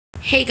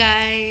Hey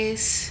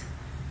guys!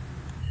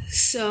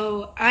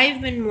 So,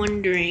 I've been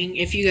wondering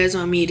if you guys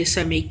want me to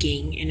start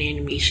making an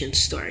animation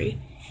story.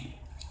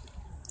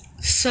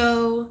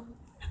 So,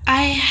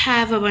 I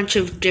have a bunch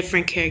of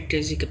different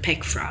characters you could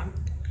pick from.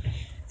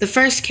 The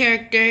first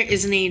character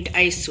is named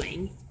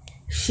Icewing.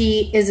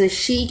 She is a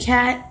she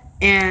cat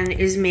and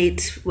is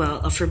mates,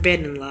 a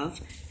forbidden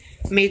love,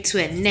 mates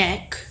with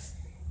Nick.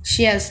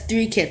 She has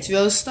three kids: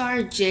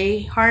 Rosestar,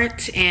 J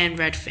Heart, and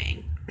Red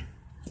Fang.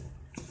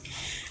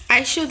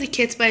 I show the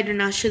kits, but I do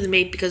not show the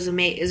mate because the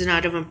mate is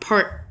not of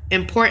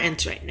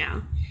importance right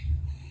now.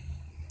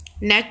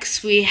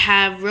 Next, we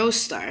have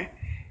Rosestar.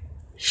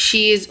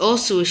 She is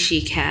also a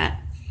she cat,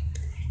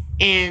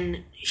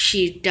 and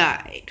she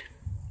died.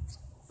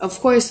 Of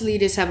course,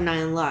 leaders have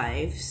 9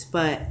 lives,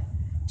 but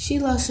she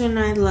lost her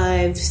 9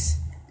 lives.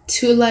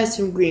 2 lives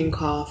from Green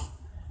Cough,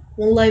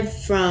 1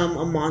 life from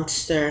a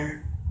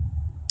monster,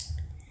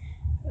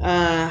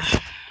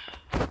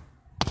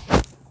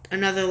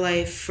 another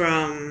life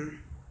from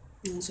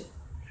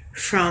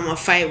a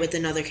fight with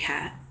another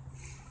cat.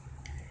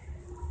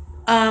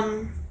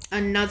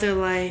 Another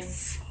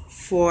life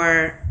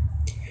for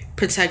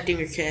protecting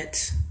her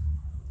kids.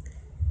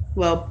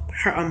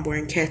 Her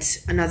unborn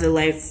kids. Another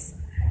life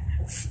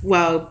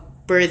while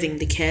birthing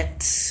the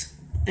kids.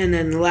 And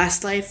then the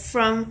last life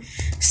from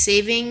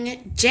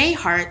saving J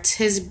Heart,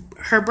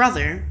 her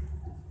brother.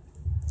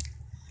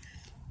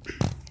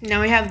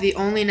 Now we have the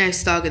only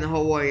nice dog in the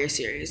whole Warrior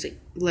series,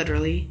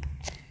 literally.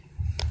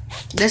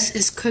 This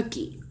is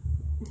Cookie.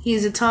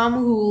 He's a Tom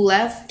who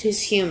left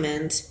his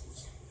humans,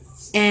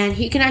 and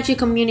he can actually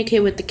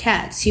communicate with the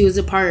cats. He was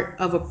a part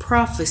of a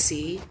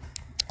prophecy.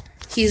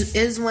 He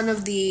is one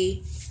of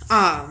the,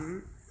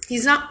 he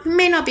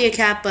may not be a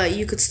cat, but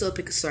you could still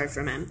pick a story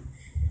from him.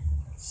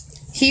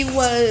 He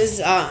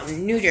was,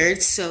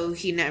 neutered, so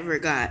he never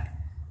got,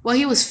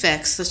 he was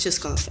fixed, let's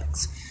just call it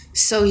fixed.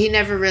 So he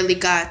never really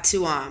got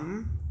to,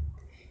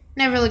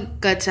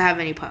 have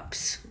any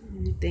pups,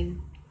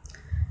 anything.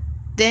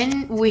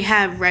 Then we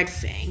have Red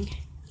Fang.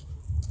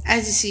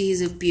 As you see,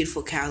 he's a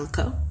beautiful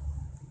calico.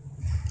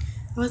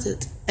 What's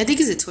it? I think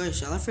he's a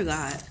tortoiseshell. I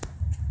forgot.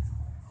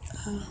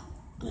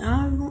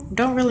 I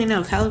don't really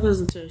know. Calicos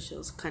and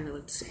tortoiseshells kind of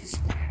look the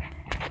same.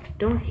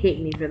 Don't hate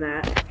me for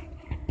that.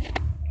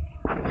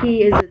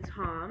 He is a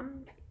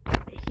Tom.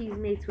 He's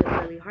mates with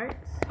Lily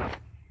Hearts.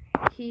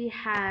 He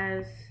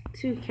has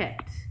 2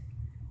 kits,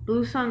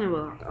 Blue Song and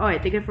Willow. Oh, I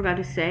think I forgot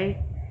to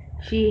say,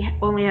 she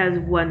only has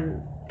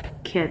 1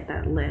 kid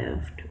that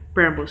lived,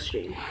 Bramble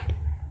Stream.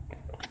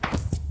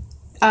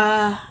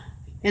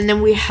 And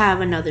then we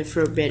have another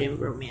forbidden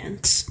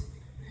romance.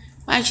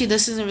 Actually,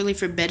 this isn't really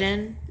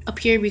forbidden up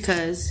here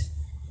because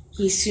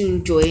he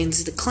soon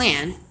joins the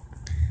clan.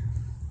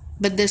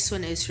 But this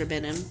one is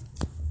forbidden.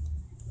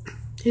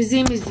 His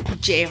name is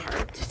J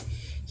Heart.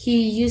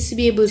 He used to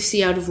be able to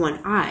see out of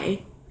 1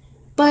 eye,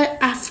 but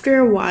after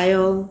a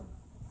while,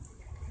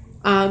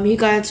 he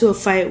got into a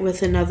fight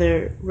with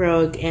another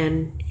rogue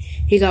and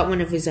he got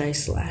one of his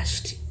eyes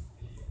slashed.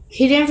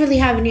 He didn't really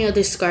have any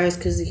other scars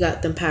because he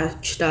got them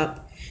patched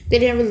up. They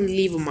didn't really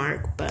leave a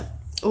mark, but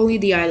only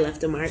the eye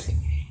left a mark.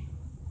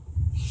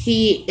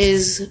 He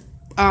is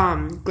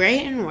gray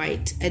and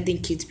white. I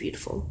think he's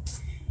beautiful.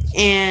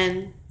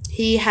 And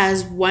he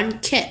has 1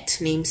 kit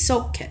named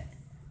Silk Kit.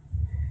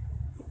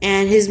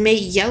 And his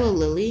mate Yellow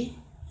Lily,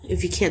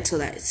 if you can't tell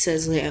that, it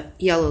says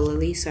Yellow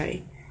Lily,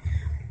 sorry.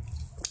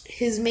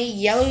 His mate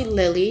Yellow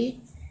Lily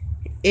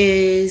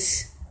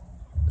is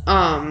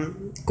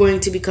going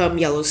to become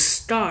Yellow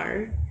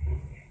Star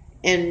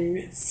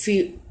and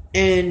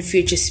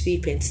future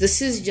Speed Paints.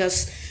 This is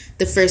just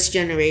the first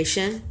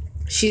generation.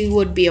 She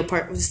would be a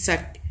part of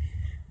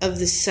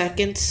the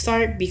second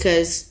start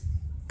because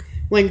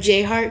when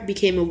J Heart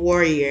became a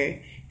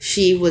warrior,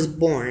 she was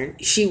born.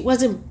 She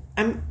wasn't.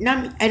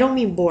 I don't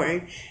mean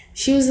born.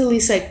 She was at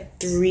least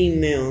 3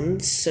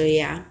 moons. So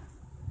yeah.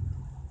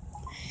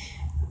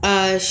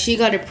 She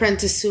got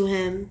apprenticed to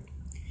him.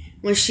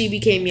 When she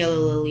became Yellow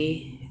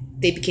Lily,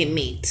 they became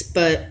mates.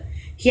 But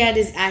he had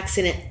his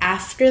accident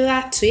after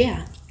that, so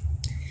yeah.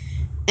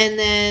 And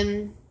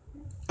then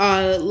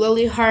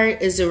Lily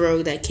Heart is a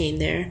rogue that came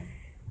there.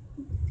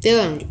 They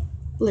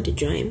let it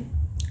join.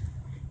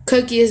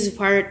 Cookie is a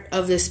part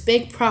of this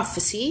big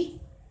prophecy.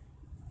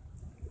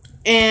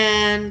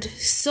 And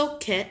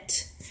Silk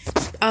Kit,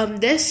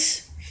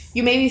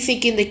 you may be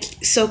thinking the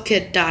Silk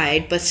Kit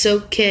died, but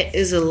Silk Kit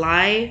is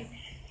alive.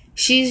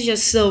 She's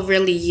just still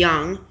really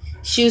young.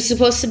 She was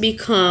supposed to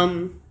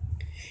become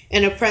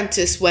an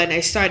apprentice when I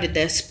started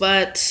this,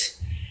 but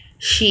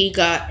she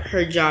got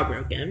her jaw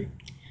broken.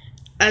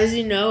 As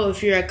you know,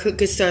 if you're at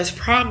Crooked Star's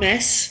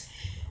Promise,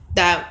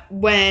 that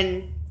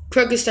when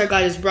Crooked Star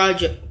got his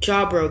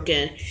jaw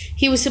broken,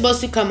 he was supposed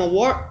to become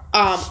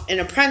an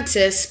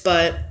apprentice,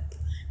 but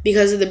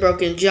because of the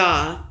broken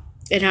jaw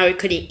and how he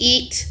couldn't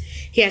eat,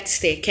 he had to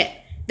stay a kid.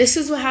 This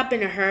is what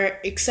happened to her,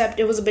 except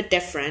it was a bit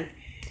different.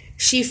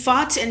 She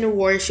fought in a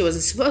war she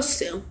wasn't supposed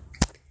to.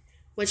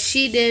 What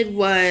she did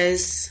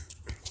was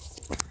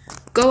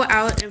go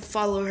out and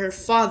follow her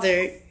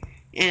father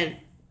and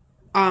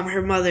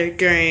her mother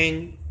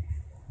during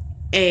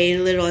a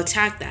little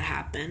attack that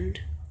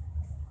happened.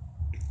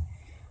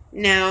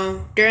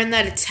 Now, during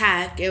that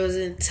attack, it was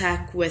an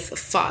attack with a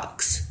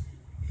fox.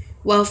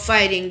 While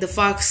fighting, the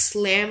fox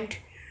slammed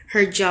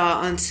her jaw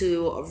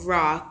onto a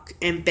rock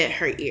and bit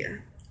her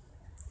ear.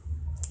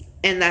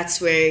 And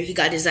that's where he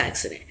got his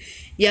accident.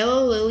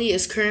 Yellow Lily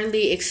is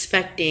currently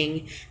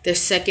expecting their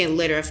second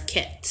litter of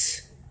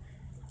kits.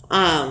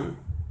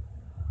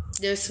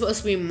 There's supposed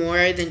to be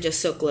more than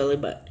just Silk Lily,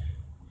 but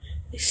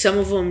some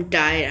of them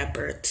died at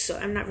birth, so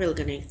I'm not really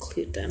going to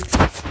include them.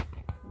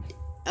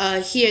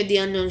 Here, the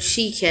unknown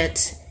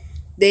she-kits,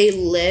 they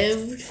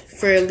lived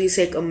for at least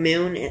like a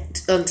moon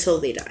until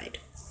they died.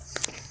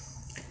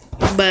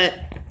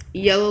 But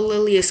Yellow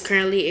Lily is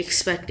currently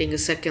expecting a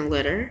second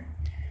litter,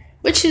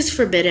 which is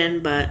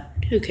forbidden, but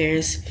who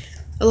cares?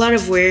 A lot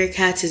of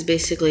werecats is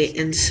basically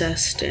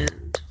incest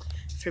and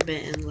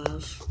forbidden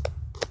love.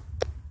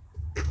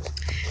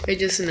 I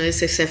just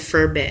noticed I said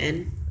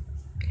forbidden.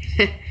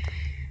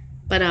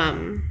 But,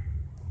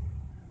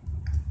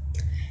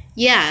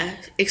 yeah,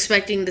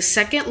 expecting the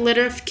second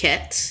litter of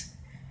kits.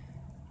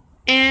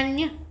 And,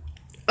 yeah.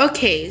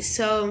 Okay,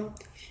 so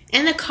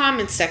in the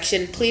comments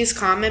section, please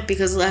comment,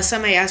 because last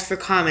time I asked for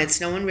comments,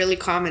 no one really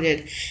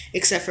commented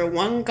except for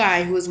one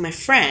guy who was my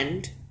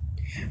friend.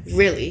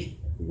 Really,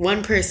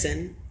 one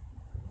person.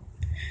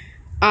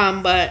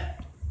 But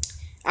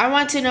I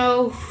want to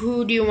know,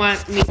 who do you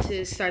want me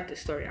to start the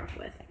story off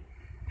with?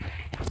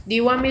 Do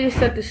you want me to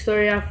start the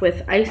story off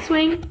with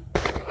Icewing,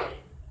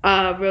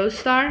 Rose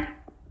Star,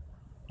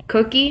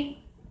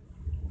 Cookie,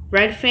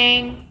 Red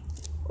Fang,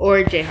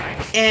 or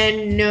J-Heart?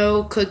 And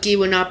no, Cookie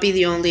will not be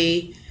the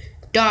only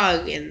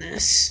dog in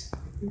this,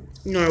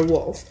 nor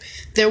wolf.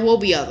 There will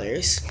be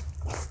others.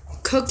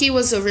 Cookie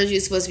was originally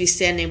supposed to be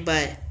standing,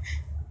 but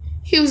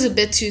he was a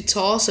bit too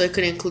tall, so I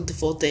couldn't include the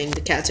full thing.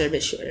 The cats are a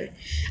bit shorter.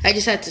 I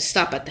just had to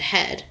stop at the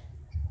head.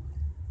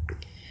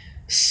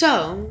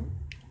 So,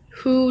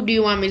 who do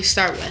you want me to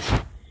start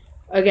with?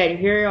 Again,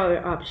 here are all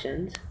your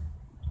options.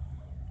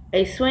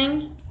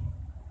 Icewing,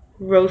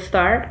 Rose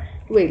Star.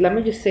 Wait, let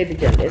me just say the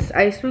genders.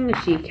 Icewing,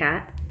 a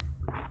she-cat.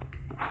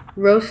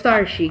 Rose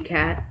Star, a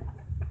she-cat.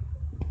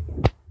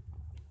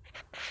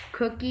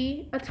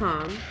 Cookie, a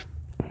tom.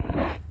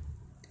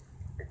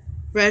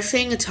 Red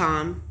Fang, a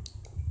tom.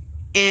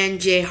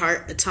 And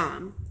J-Heart, a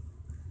tom.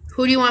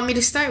 Who do you want me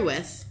to start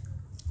with?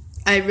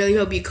 I really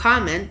hope you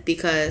comment,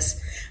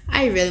 because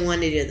I really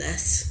want to do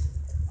this.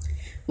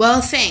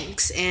 Well,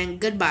 thanks, and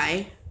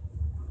goodbye.